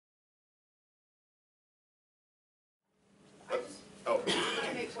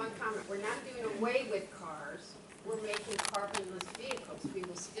one comment. We're not doing away with cars. We're making carbonless vehicles. We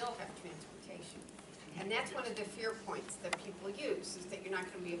will still have transportation. And that's one of the fear points that people use, is that you're not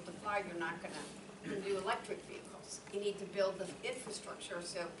going to be able to fly, you're not going to do electric vehicles. You need to build the infrastructure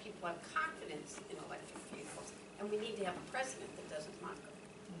so people have confidence in electric vehicles. And we need to have a president that doesn't mock them.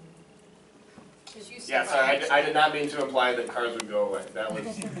 Because you said, Yeah, sorry, I did not mean to imply that cars would go away. That was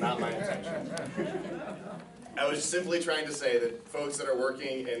not my intention. I was simply trying to say that folks that are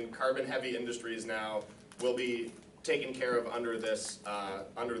working in carbon-heavy industries now will be taken care of under this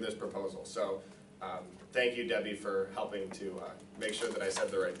proposal. So, thank you, Debbie, for helping to make sure that I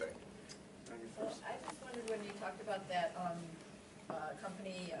said the right thing. Well, I just wondered when you talked about that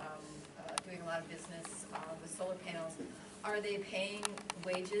company doing a lot of business with solar panels, are they paying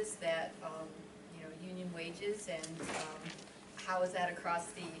wages that, union wages, and how is that across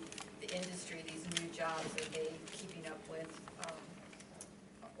the industry, these new jobs, are they keeping up with,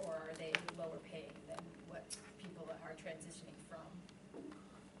 or are they lower paying than what people are transitioning from?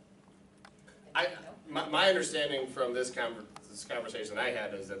 My understanding from this conversation I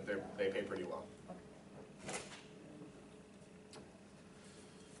had is that they pay pretty well. Okay.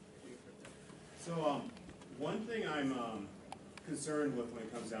 So one thing I'm concerned with when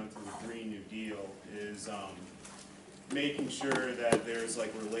it comes down to the Green New Deal is making sure that there's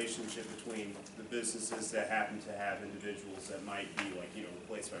like a relationship between the businesses that happen to have individuals that might be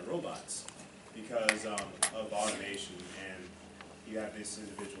replaced by robots because of automation, and you have these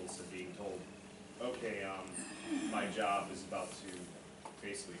individuals that are being told, okay, my job is about to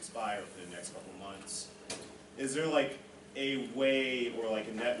basically expire within the next couple of months. Is there like a way or like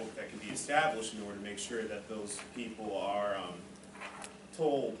a network that can be established in order to make sure that those people are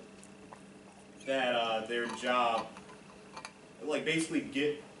told that their job, like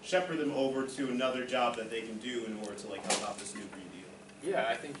basically shepherd them over to another job that they can do in order to like help out this new Green Deal? Yeah,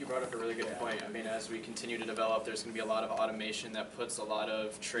 I think you brought up a really good point. I mean, as we continue to develop, there's going to be a lot of automation that puts a lot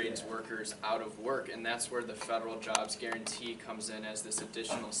of trades workers out of work, and that's where the federal jobs guarantee comes in as this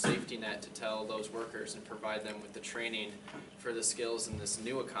additional safety net to tell those workers and provide them with the training for the skills in this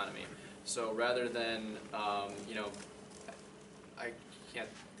new economy. So rather than, I can't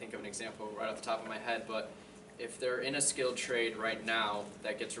think of an example right off the top of my head, but if they're in a skilled trade right now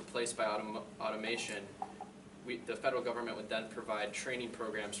that gets replaced by automation, the federal government would then provide training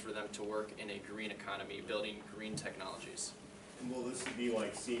programs for them to work in a green economy, building green technologies. And will this be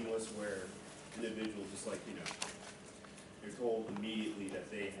like seamless where individuals just like, they're told immediately that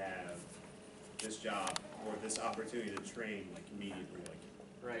they have this job or this opportunity to train like immediately?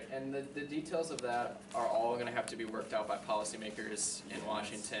 Right, and the details of that are all going to have to be worked out by policymakers in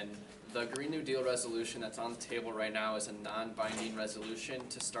Washington. The Green New Deal resolution that's on the table right now is a non-binding resolution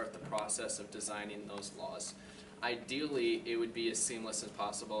to start the process of designing those laws. Ideally, it would be as seamless as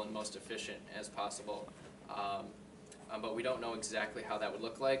possible and most efficient as possible, but we don't know exactly how that would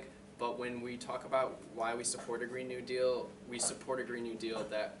look like. But when we talk about why we support a Green New Deal, we support a Green New Deal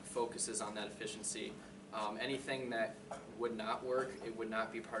that focuses on that efficiency. Anything that would not work, it would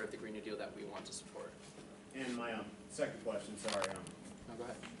not be part of the Green New Deal that we want to support. And my second question, sorry. No, go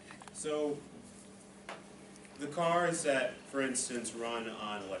ahead. So the cars that, for instance, run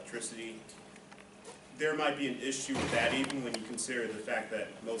on electricity, there might be an issue with that even when you consider the fact that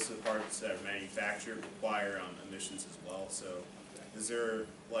most of the parts that are manufactured require emissions as well. So is there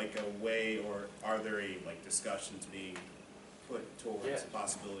like a way, or are there any like discussions being put towards the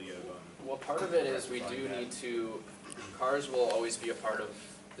possibility of well, part of it is we do need to, cars will always be a part of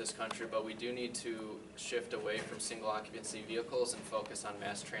this country, but we do need to shift away from single occupancy vehicles and focus on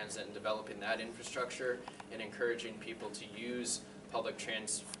mass transit and developing that infrastructure and encouraging people to use public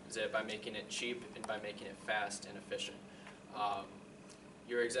transit by making it cheap and by making it fast and efficient.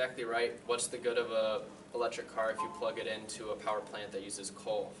 You're exactly right. What's the good of a electric car if you plug it into a power plant that uses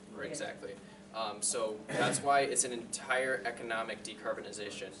coal? Exactly. So that's why it's an entire economic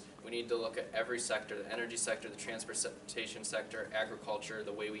decarbonization. We need to look at every sector, the energy sector, the transportation sector, agriculture,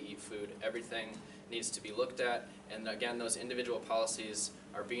 the way we eat food. Everything needs to be looked at. And again, those individual policies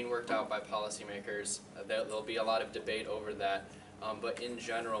are being worked out by policymakers. There'll be a lot of debate over that. But in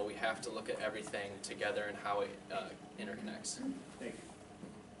general, we have to look at everything together and how it interconnects. Thank you.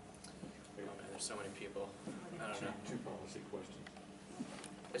 Oh man, there's so many people. I don't know. Two policy questions.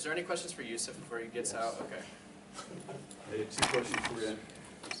 Is there any questions for Yusuf before he gets out? Okay. I had two questions for you.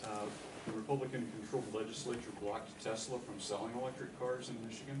 The Republican-controlled legislature blocked Tesla from selling electric cars in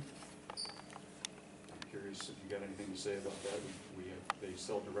Michigan. I'm curious if you got anything to say about that. They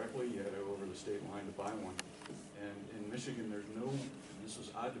sell directly. You had to go over the state line to buy one. And in Michigan, there's no, and this was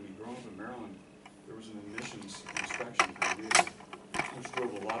odd to me, growing up in Maryland, there was an emissions inspection for vehicles. which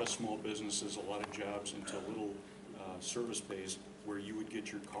drove a lot of small businesses, a lot of jobs into little service bays where you would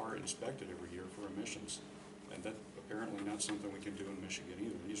get your car inspected every year for emissions. And that apparently not something we can do in Michigan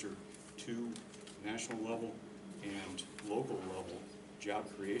either. These are two national level and local level job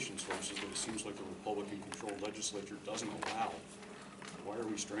creation sources that it seems like the Republican-controlled legislature doesn't allow. Why are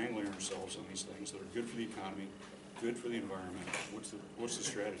we strangling ourselves on these things that are good for the economy, good for the environment? What's the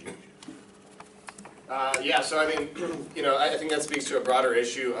strategy? Yeah, so I mean, you know, I think that speaks to a broader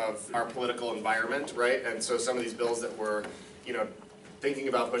issue of our political environment, right? And so some of these bills that we're, you know, thinking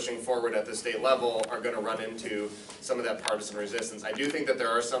about pushing forward at the state level are going to run into some of that partisan resistance. I do think that there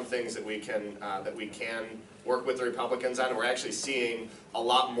are some things that we can work with the Republicans on. We're actually seeing a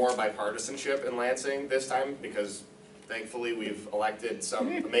lot more bipartisanship in Lansing this time because thankfully we've elected some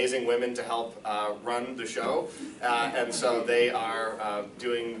amazing women to help run the show. And so they are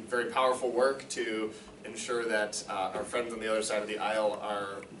doing very powerful work to ensure that our friends on the other side of the aisle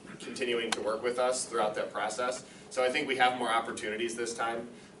are continuing to work with us throughout that process. So I think we have more opportunities this time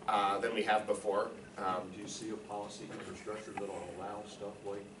than we have before. Do you see a policy or structure that will allow stuff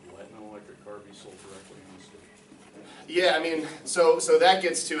like letting an electric car be sold directly in the state? Yeah, I mean, so that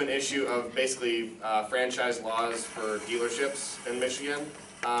gets to an issue of basically franchise laws for dealerships in Michigan,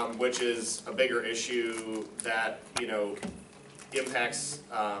 which is a bigger issue that, you know, impacts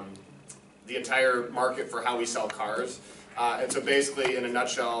the entire market for how we sell cars. And so basically, in a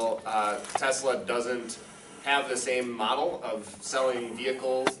nutshell, Tesla doesn't have the same model of selling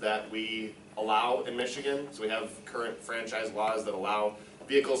vehicles that we allow in Michigan. So we have current franchise laws that allow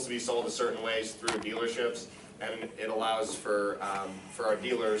vehicles to be sold a certain ways through dealerships, and it allows for our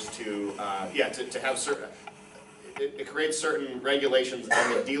dealers to have certain. It creates certain regulations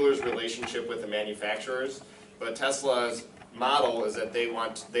on the dealer's relationship with the manufacturers, but Tesla's model is that they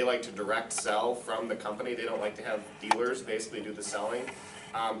like to direct sell from the company. They don't like to have dealers basically do the selling,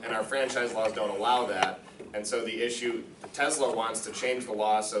 and our franchise laws don't allow that. And so the issue, Tesla wants to change the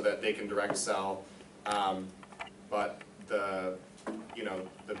law so that they can direct sell, but the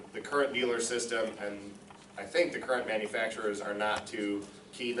current dealer system and I think the current manufacturers are not too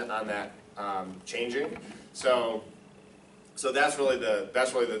keen on that changing. So that's really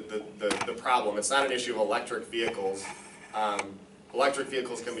the problem. It's not an issue of electric vehicles. Electric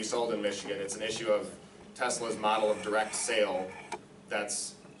vehicles can be sold in Michigan. It's an issue of Tesla's model of direct sale.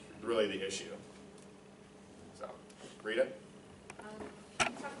 That's really the issue. So, Rita?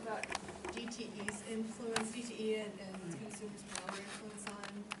 Can you talk about DTE's influence, DTE and consumers' power influence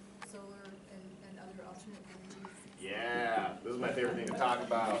on solar and other alternate energies? Yeah, this is my favorite thing to talk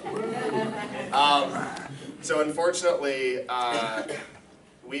about. So unfortunately,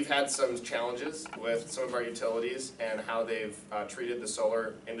 we've had some challenges with some of our utilities and how they've treated the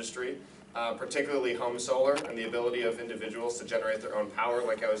solar industry, particularly home solar and the ability of individuals to generate their own power.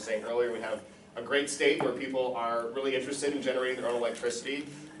 Like I was saying earlier, we have a great state where people are really interested in generating their own electricity,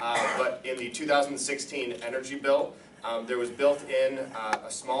 but in the 2016 energy bill, there was built in a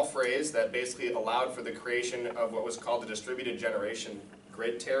small phrase that basically allowed for the creation of what was called the distributed generation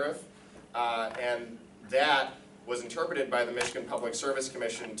grid tariff, and that was interpreted by the Michigan Public Service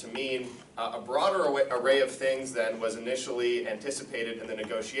Commission to mean a broader array of things than was initially anticipated in the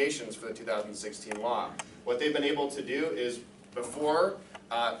negotiations for the 2016 law. What they've been able to do is before,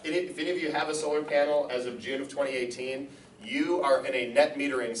 if any of you have a solar panel as of June of 2018, you are in a net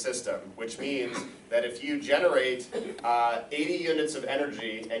metering system, which means that if you generate 80 units of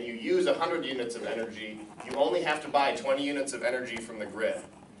energy and you use 100 units of energy, you only have to buy 20 units of energy from the grid.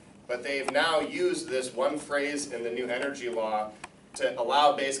 But they've now used this one phrase in the new energy law to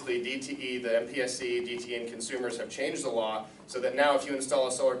allow basically DTE, the MPSC, DTE, and consumers have changed the law so that now if you install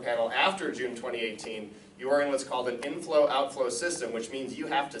a solar panel after June 2018, you are in what's called an inflow-outflow system, which means you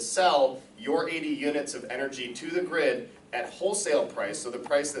have to sell your 80 units of energy to the grid at wholesale price, so the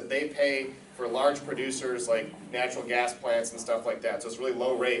price that they pay for large producers like natural gas plants and stuff like that. So it's really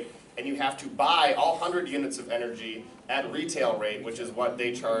low rate, and you have to buy all 100 units of energy at retail rate, which is what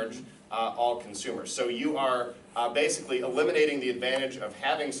they charge all consumers. So you are basically eliminating the advantage of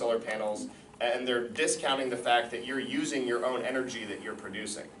having solar panels, and they're discounting the fact that you're using your own energy that you're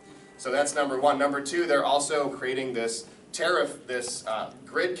producing. So that's number one. Number two, they're also creating this tariff, this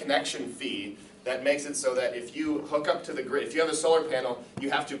grid connection fee that makes it so that if you hook up to the grid, if you have a solar panel,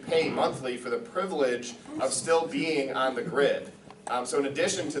 you have to pay monthly for the privilege of still being on the grid. So in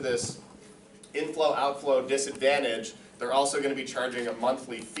addition to this inflow-outflow disadvantage, they're also going to be charging a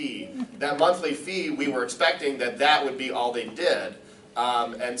monthly fee. That monthly fee, we were expecting that would be all they did.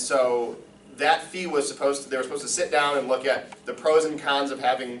 And so that fee was they were supposed to sit down and look at the pros and cons of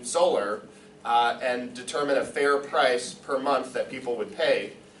having solar, and determine a fair price per month that people would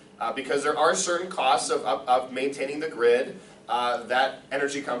pay. Because there are certain costs of maintaining the grid that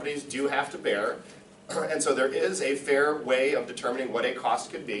energy companies do have to bear. And so there is a fair way of determining what a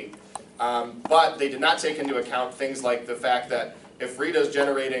cost could be. But they did not take into account things like the fact that if Rita's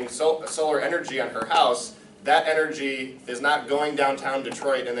generating solar energy on her house, that energy is not going downtown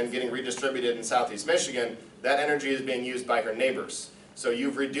Detroit and then getting redistributed in Southeast Michigan. That energy is being used by her neighbors. So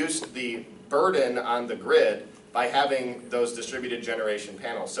you've reduced the burden on the grid by having those distributed generation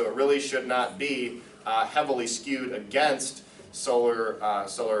panels. So it really should not be heavily skewed against solar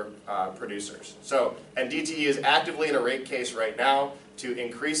producers. So, and DTE is actively in a rate case right now to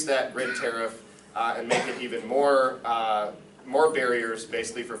increase that grid tariff and make it even more barriers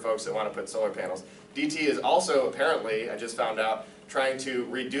basically for folks that want to put solar panels. DTE is also apparently, I just found out, trying to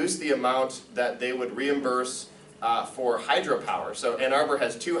reduce the amount that they would reimburse for hydropower. So Ann Arbor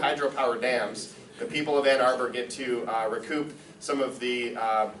has 2 hydropower dams. The people of Ann Arbor get to recoup some of the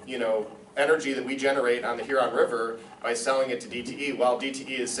energy that we generate on the Huron River by selling it to DTE, while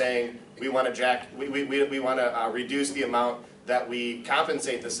DTE is saying we want to reduce the amount that we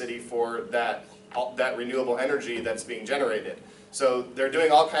compensate the city for that renewable energy that's being generated. So they're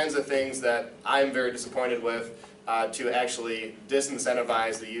doing all kinds of things that I'm very disappointed with to actually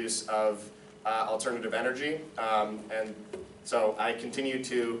disincentivize the use of alternative energy. And so I continue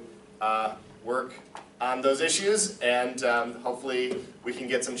to work on those issues, and hopefully we can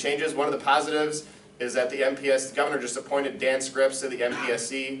get some changes. One of the positives is that the governor just appointed Dan Scripps to the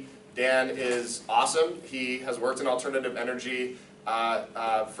MPSC. Dan is awesome. He has worked in alternative energy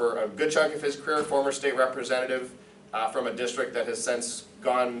for a good chunk of his career, former state representative from a district that has since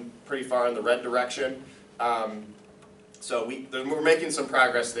gone pretty far in the red direction. So we're making some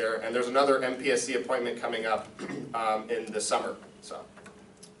progress there, and there's another MPSC appointment coming up in the summer. So,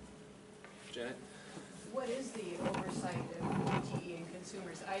 Janet? What is the oversight of DTE and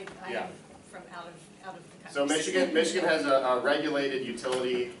consumers? I Yeah. am from out of the country. So Michigan has a regulated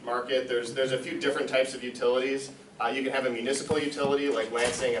utility market. There's a few different types of utilities. You can have a municipal utility like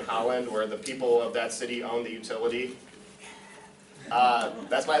Lansing and Holland, where the people of that city own the utility.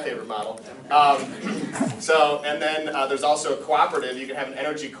 That's my favorite model. And then there's also a cooperative. You can have an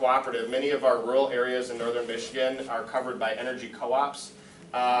energy cooperative. Many of our rural areas in northern Michigan are covered by energy co-ops.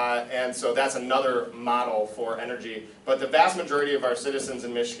 And so that's another model for energy. But the vast majority of our citizens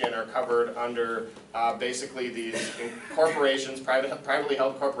in Michigan are covered under basically these corporations, privately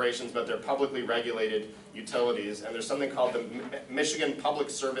held corporations, but they're publicly regulated utilities. And there's something called the Michigan Public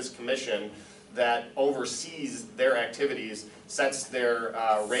Service Commission that oversees their activities, sets their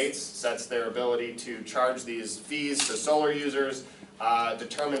rates, sets their ability to charge these fees to solar users,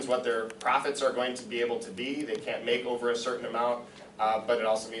 determines what their profits are going to be able to be. They can't make over a certain amount. But it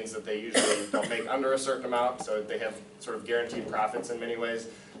also means that they usually don't make under a certain amount, so they have sort of guaranteed profits in many ways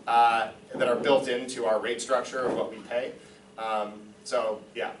that are built into our rate structure of what we pay. So,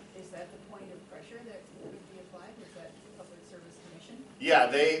 yeah. Is that the point of pressure that would be applied? Is that Public Service Commission? Yeah,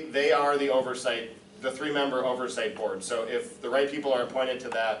 they are the oversight, the 3-member oversight board. So if the right people are appointed to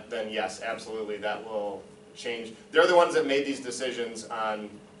that, then yes, absolutely, that will change. They're the ones that made these decisions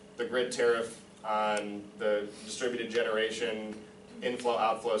on the grid tariff, on the distributed generation,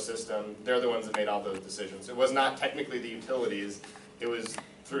 inflow-outflow system. They're the ones that made all those decisions. It was not technically the utilities. It was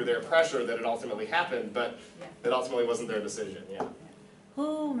through their pressure that it ultimately happened, but it ultimately wasn't their decision, yeah.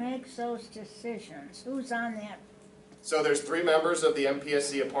 Who makes those decisions? Who's on that? So there's 3 members of the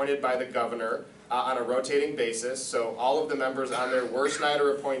MPSC appointed by the governor on a rotating basis. So all of the members on there were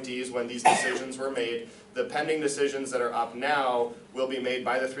Snyder appointees when these decisions were made. The pending decisions that are up now will be made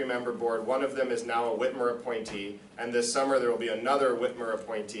by the 3-member board. One of them is now a Whitmer appointee, and this summer there will be another Whitmer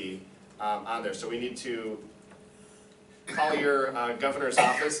appointee on there. So we need to call your governor's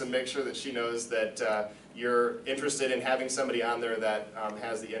office and make sure that she knows that you're interested in having somebody on there that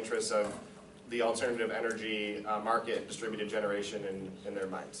has the interests of the alternative energy market, distributed generation in their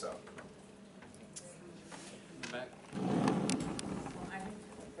mind. So. Back. I have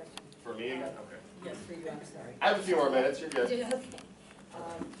a question. For me again? Okay. Yes, for you, I'm sorry. I have a few more minutes, you're good. Okay.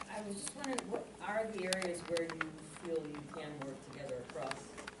 I was just wondering, what are the areas where you feel you can work together across?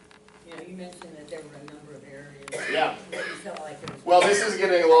 You know, you mentioned that there were a number of areas. Yeah. That you felt like there was. Well, this is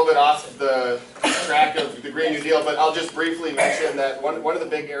getting a little bit off the track of the Green New Deal, but I'll just briefly mention that one of the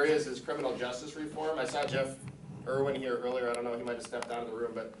big areas is criminal justice reform. I saw Jeff Irwin here earlier. I don't know, he might have stepped out of the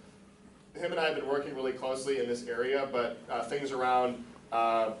room, but him and I have been working really closely in this area, but things around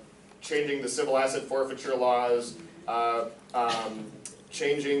changing the civil asset forfeiture laws,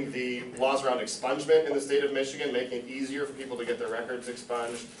 changing the laws around expungement in the state of Michigan, making it easier for people to get their records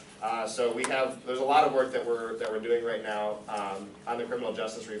expunged. So there's a lot of work that we're doing right now on the criminal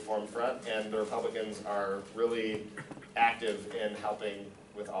justice reform front, and the Republicans are really active in helping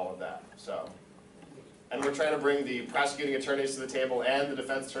with all of that. So, and we're trying to bring the prosecuting attorneys to the table and the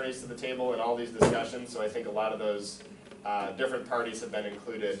defense attorneys to the table in all these discussions. So I think a lot of those different parties have been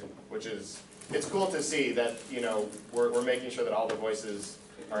included, which is, it's cool to see that, you know, we're making sure that all the voices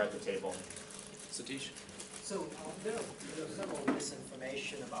are at the table. Satish? So there's several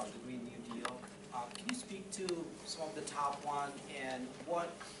misinformation about the Green New Deal. Can you speak to some of the top one and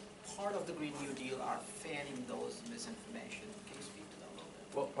what part of the Green New Deal are fanning those misinformation? Can you speak to that a little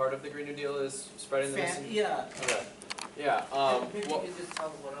bit? What part of the Green New Deal is spreading the misinformation? Yeah. Okay. Yeah. Maybe Well, you could just tell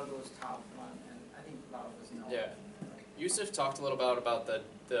what are those top one, and I think a lot of us know. yeah. Yusuf talked a little about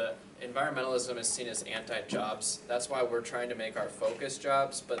the environmentalism is seen as anti-jobs. That's why we're trying to make our focus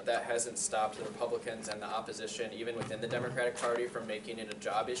jobs, but that hasn't stopped the Republicans and the opposition, even within the Democratic Party, from making it a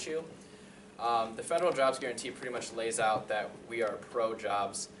job issue. The federal jobs guarantee pretty much lays out that we are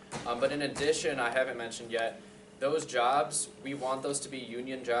pro-jobs. But in addition, I haven't mentioned yet, those jobs, we want those to be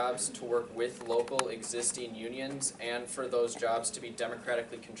union jobs, to work with local existing unions, and for those jobs to be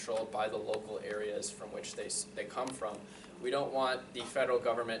democratically controlled by the local areas from which they come from. We don't want the federal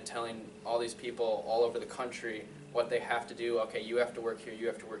government telling all these people all over the country what they have to do. Okay, you have to work here, you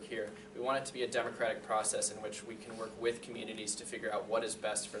have to work here. We want it to be a democratic process in which we can work with communities to figure out what is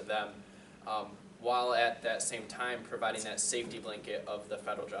best for them, while at that same time providing that safety blanket of the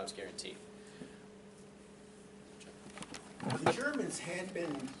federal jobs guarantee. The Germans had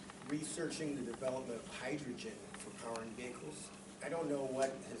been researching the development of hydrogen for powering vehicles. I don't know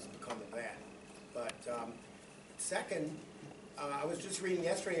what has become of that. But second, I was just reading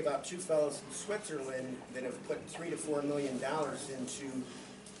yesterday about two fellows in Switzerland that have put $3 to $4 million into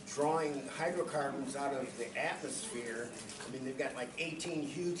drawing hydrocarbons out of the atmosphere. I mean, they've got like 18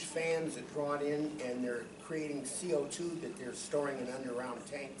 huge fans that draw it in, and they're creating CO2 that they're storing in underground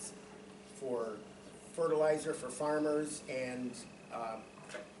tanks for fertilizer for farmers and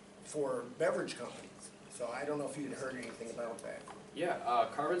for beverage companies. So I don't know if you'd heard anything about that. Yeah,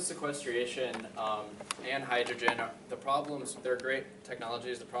 carbon sequestration and hydrogen, the problems, they're great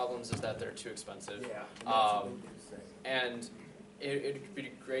technologies. The problems is that they're too expensive. Yeah. And it'd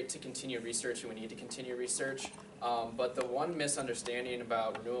be great to continue research, and we need to continue research. But the one misunderstanding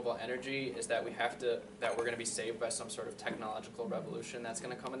about renewable energy is that we're going to be saved by some sort of technological revolution that's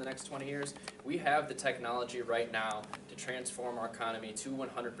going to come in the next 20 years. We have the technology right now to transform our economy to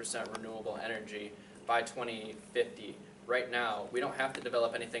 100% renewable energy by 2050. Right now, we don't have to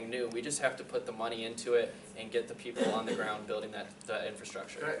develop anything new. We just have to put the money into it and get the people on the ground building the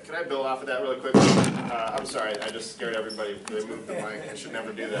infrastructure. Can I build off of that really quick? I'm sorry, I just scared everybody. They moved the mic. I should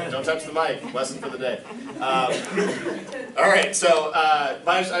never do that. Don't touch the mic. Lesson for the day. All right, so I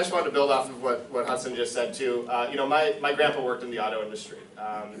just wanted to build off of what Hudson just said too. You know, my grandpa worked in the auto industry,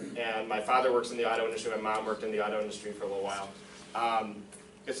 and my father works in the auto industry. My mom worked in the auto industry for a little while.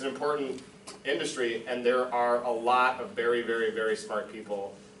 It's an important industry, and there are a lot of very, very, very smart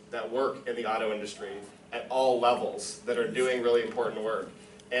people that work in the auto industry at all levels that are doing really important work.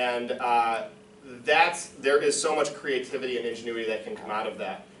 And there is so much creativity and ingenuity that can come out of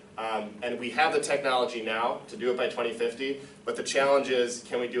that. And we have the technology now to do it by 2050, but the challenge is,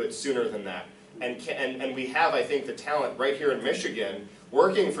 can we do it sooner than that? And we have, I think, the talent right here in Michigan,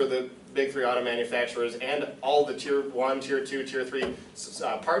 working for the big three auto manufacturers and all the tier 1, tier 2, tier 3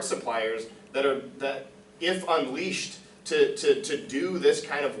 parts suppliers that if unleashed to do this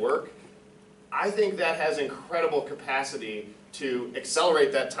kind of work, I think that has incredible capacity to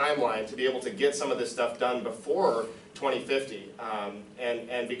accelerate that timeline to be able to get some of this stuff done before 2050.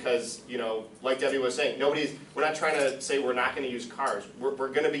 And because, you know, like Debbie was saying, we're not trying to say we're not going to use cars. We're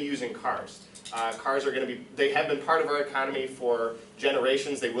going to be using cars. Cars are going to be, they have been part of our economy for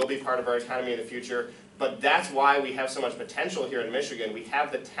generations. They will be part of our economy in the future. But that's why we have so much potential here in Michigan. We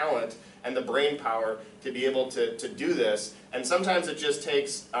have the talent and the brain power to be able to do this. And sometimes it just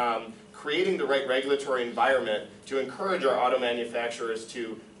takes creating the right regulatory environment to encourage our auto manufacturers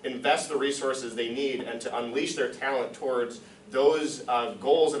to invest the resources they need and to unleash their talent towards those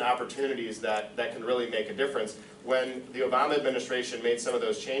goals and opportunities that can really make a difference. When the Obama administration made some of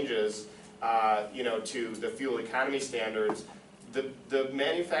those changes, you know, to the fuel economy standards, the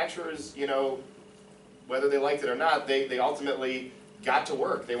manufacturers, you know, whether they liked it or not, they ultimately got to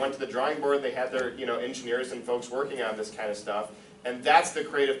work. They went to the drawing board. They had their, you know, engineers and folks working on this kind of stuff, and that's the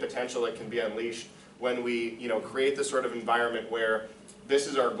creative potential that can be unleashed when we, you know, create this sort of environment where this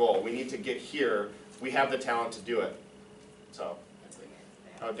is our goal. We need to get here. We have the talent to do it. So.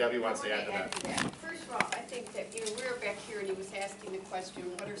 Oh, Debbie wants to add to that. First of all, I think that, you know, we were back here and he was asking the question,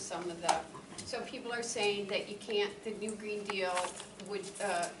 what are some of the, so people are saying that you can't, the new Green Deal would,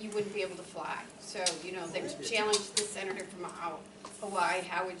 you wouldn't be able to fly. So, you know, they challenged the senator from Hawaii,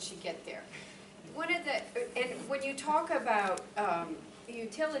 how would she get there? One of the, and when you talk about the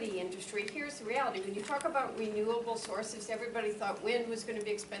utility industry, here's the reality. When you talk about renewable sources, everybody thought wind was going to be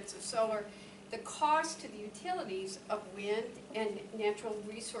expensive, solar. The cost to the utilities of wind and natural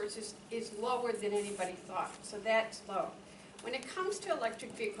resources is lower than anybody thought, so that's low. When it comes to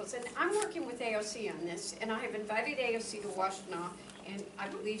electric vehicles, and I'm working with AOC on this, and I have invited AOC to Washington, and I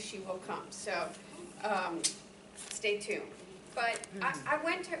believe she will come, so stay tuned. But I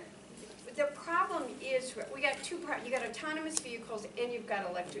went to, the problem is, we got two parts, you got autonomous vehicles and you've got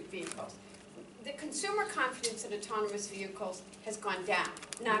electric vehicles. The consumer confidence in autonomous vehicles has gone down,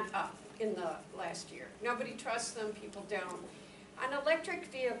 not up in the last year. Nobody trusts them, people don't. On electric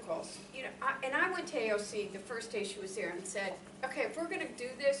vehicles, you know, and I went to AOC the first day she was there and said, okay, if we're gonna do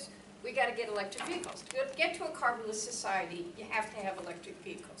this, we gotta get electric vehicles. To get to a carbonless society, you have to have electric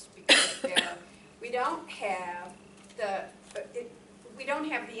vehicles because we don't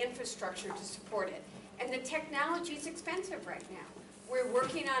have the infrastructure to support it. And the technology is expensive right now. We're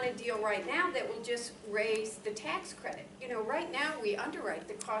working on a deal right now that will just raise the tax credit. You know, right now we underwrite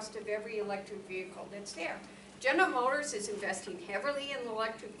the cost of every electric vehicle that's there. General Motors is investing heavily in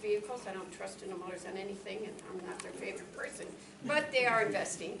electric vehicles. I don't trust General Motors on anything, and I'm not their favorite person, but they are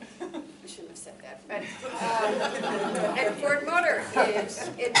investing. I shouldn't have said that, but and Ford Motor is.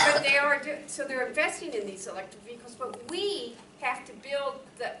 But they are so they're investing in these electric vehicles. But we have to build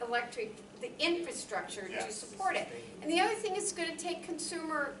the infrastructure to support it. And the other thing is going to take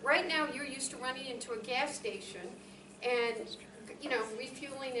consumer. Right now, you're used to running into a gas station, and you know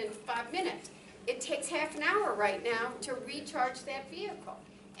refueling in 5 minutes. It takes half an hour right now to recharge that vehicle.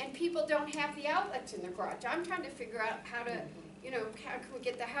 And people don't have the outlets in their garage. I'm trying to figure out how to, you know, how can we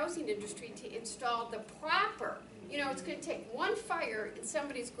get the housing industry to install the proper, you know, it's going to take one fire in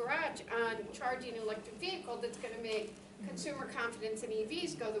somebody's garage on charging an electric vehicle that's going to make consumer confidence in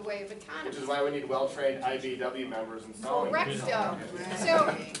EVs go the way of autonomy. Which is why we need well-trained IVW members installing. Correct, so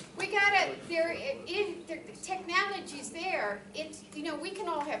we gotta, the technology's there, it's, you know, we can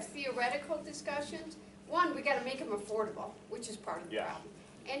all have theoretical discussions. One, we gotta make them affordable, which is part of the problem.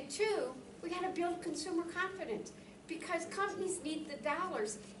 And two, we gotta build consumer confidence, because companies need the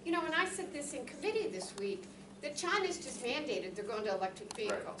dollars. You know, and I said this in committee this week, that China's just mandated they're going to electric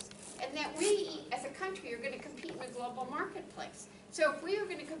vehicles. And that we, as a country, are going to compete in the global marketplace. So if we are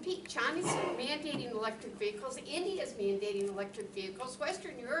going to compete, China's mandating electric vehicles, India's mandating electric vehicles,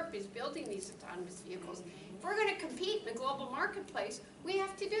 Western Europe is building these autonomous vehicles. If we're going to compete in the global marketplace, we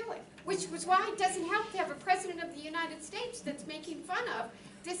have to do it. Which was why it doesn't help to have a president of the United States that's making fun of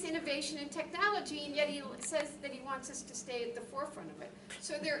this innovation and technology, and yet he says that he wants us to stay at the forefront of it.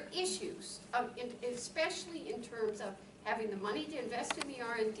 So there are issues, especially in terms of having the money to invest in the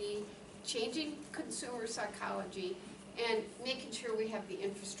R&D, changing consumer psychology, and making sure we have the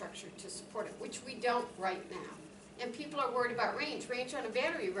infrastructure to support it, which we don't right now. And people are worried about range. Range on a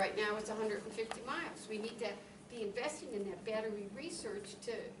battery right now is 150 miles. We need to be investing in that battery research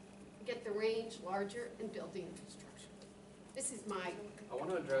to get the range larger and build the infrastructure. This is my... I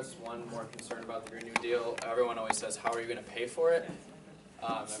want to address one more concern about the Green New Deal. Everyone always says, how are you going to pay for it?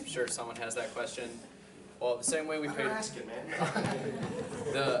 I'm sure someone has that question. Well, the same way we paid...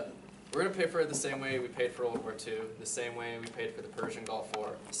 We're going to pay for it the same way we paid for World War II, the same way we paid for the Persian Gulf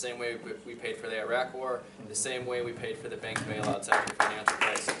War, the same way we paid for the Iraq War, the same way we paid for the bank bailouts after the financial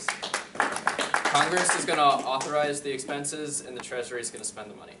crisis. Congress is going to authorize the expenses, and the Treasury is going to spend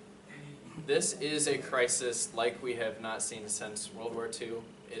the money. This is a crisis like we have not seen since World War II.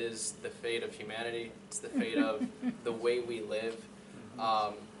 It is the fate of humanity. It's the fate of the way we live.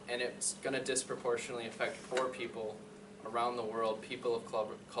 And it's going to disproportionately affect poor people around the world, people of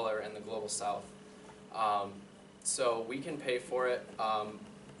color in the global south. So we can pay for it.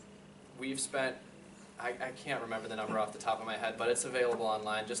 We've spent, I can't remember the number off the top of my head, but it's available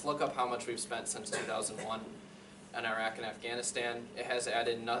online. Just look up how much we've spent since 2001 in Iraq and Afghanistan. It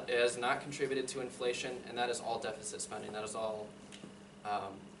has not contributed to inflation, and that is all deficit spending. That is all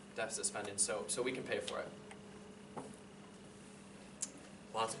deficit spending. So we can pay for it.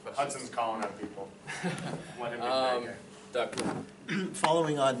 Lots of questions. Hudson's calling on people. Let him get back here. Doug.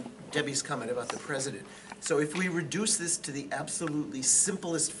 Following on Debbie's comment about the president. So if we reduce this to the absolutely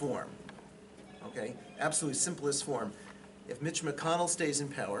simplest form, okay, absolutely simplest form, if Mitch McConnell stays in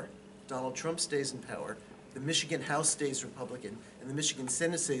power, Donald Trump stays in power, the Michigan House stays Republican, and the Michigan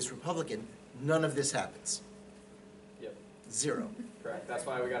Senate stays Republican, none of this happens. Yep. Zero. Correct, that's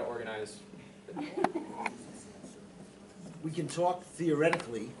why we gotta organize. We can talk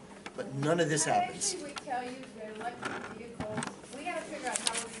theoretically, but none of this happens. Actually, we tell you that electric vehicles, we gotta figure out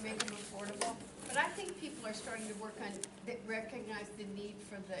how we can make them affordable. But I think people are starting to work on, that recognize the need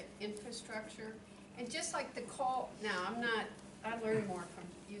for the infrastructure. And just like the coal, now, I learned more from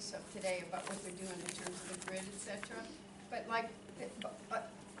Yusuf today about what they're doing in terms of the grid, et cetera. But like,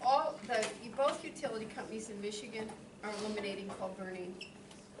 both utility companies in Michigan are eliminating coal burning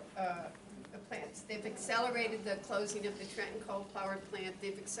plants. They've accelerated the closing of the Trenton coal power plant.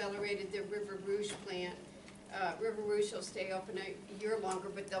 They've accelerated the River Rouge plant. River Rouge will stay open a year longer,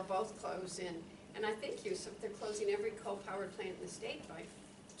 but they'll both close in. And I think, Yusuf, they're closing every coal power plant in the state by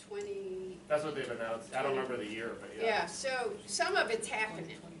 20. That's what they've announced. I don't remember the year, but yeah. Yeah, so some of it's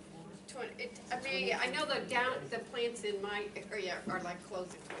happening. I mean, I know the plants in my area are like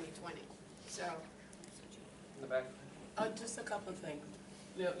closed in 2020, so. In the back. Just a couple of things.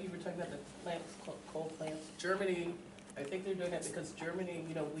 You know, you were talking about the plants, coal plants. Germany, I think they're doing that because Germany,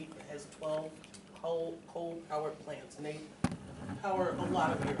 you know, has 12 coal power plants, and they power a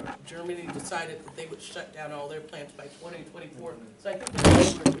lot of Europe. Germany decided that they would shut down all their plants by 2024, so I think they're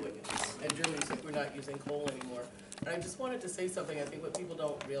overdoing it. And Germany said we're not using coal anymore. And I just wanted to say something, I think what people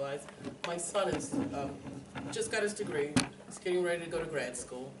don't realize, my son is, just got his degree, he's getting ready to go to grad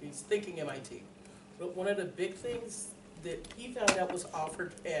school, he's thinking MIT. But one of the big things that he found out was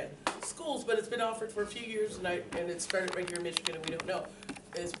offered at schools, but it's been offered for a few years, and it started right here in Michigan, and we don't know.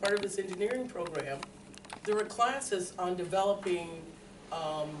 As part of this engineering program, there were classes on developing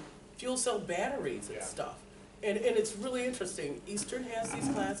fuel cell batteries and stuff. And it's really interesting. Eastern has these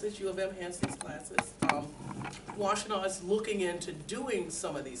classes, U of M has these classes. Washtenaw is looking into doing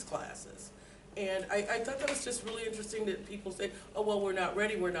some of these classes. And I thought that was just really interesting that people say, oh, well, we're not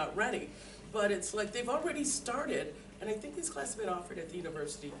ready, we're not ready. But it's like they've already started, and I think these classes have been offered at the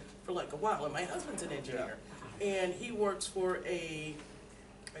university for like a while. And my husband's an engineer, and he works for I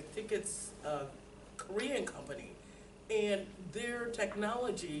think it's a Korean company. And their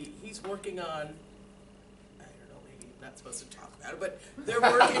technology, he's working on, not supposed to talk about it, but they're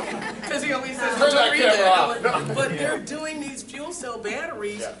working, because he always says, don't read that. But they're doing these fuel cell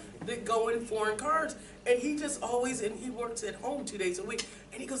batteries that go in foreign cars. And he just always, and he works at home 2 days a week,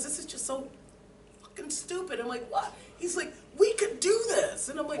 and he goes, this is just so fucking stupid. I'm like, what? He's like, we could do this.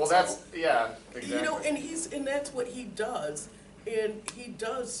 And I'm like, well, that's, yeah, exactly. You know, and that's what he does. And he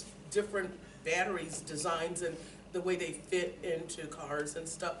does different batteries, designs, and the way they fit into cars and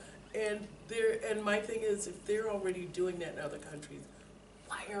stuff. And my thing is, if they're already doing that in other countries,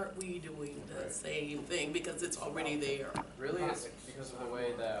 why aren't we doing the same thing? Because it's already there. Really, it's because of the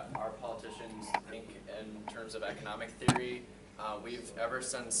way that our politicians think in terms of economic theory. We've ever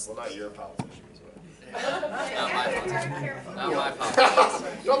since. Well, not your politicians. Not my politicians. Not my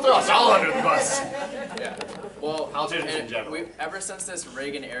politicians. Don't throw us all under the bus. Yeah. Well, politicians in general. Ever since this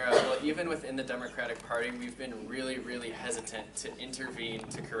Reagan era, well, even within the Democratic Party, we've been really, really hesitant to intervene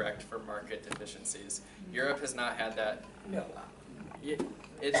to correct for market deficiencies. Europe has not had that. No. We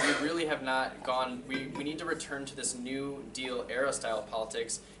really have not gone. We need to return to this New Deal era style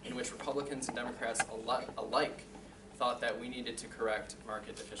politics in which Republicans and Democrats alike thought that we needed to correct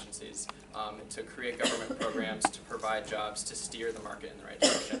market deficiencies, to create government programs, to provide jobs, to steer the market in the right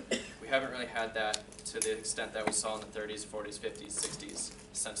direction. We haven't really had that to the extent that we saw in the 30s, 40s, 50s, 60s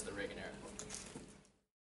since the Reagan era.